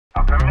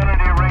A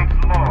community rates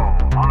low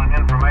on an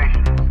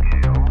information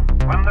scale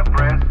when the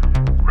press,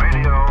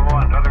 radio,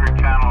 and other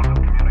channels of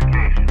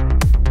communication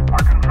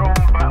are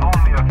controlled by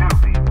only a few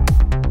people,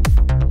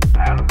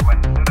 and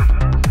when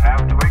citizens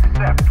have to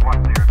accept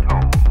what they're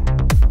told.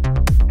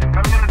 In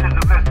communities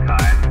of this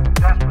kind,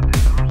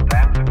 despotism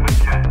stands a good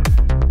chance.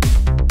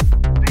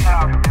 See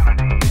how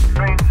community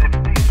trains its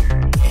teachers.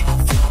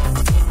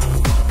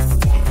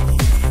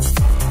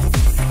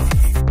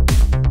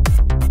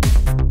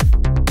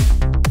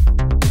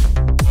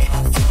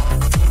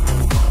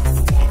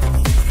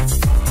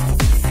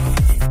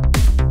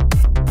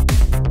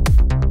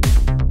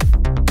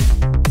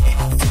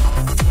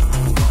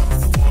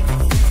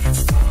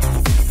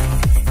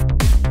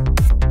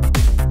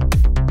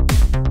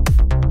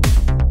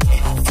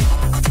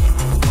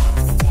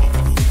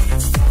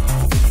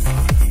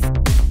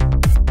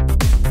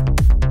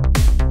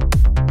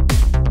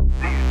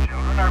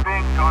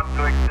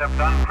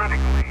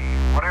 Uncritically,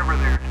 whatever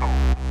they're told.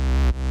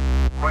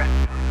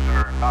 Questions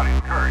are not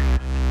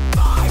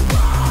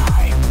encouraged.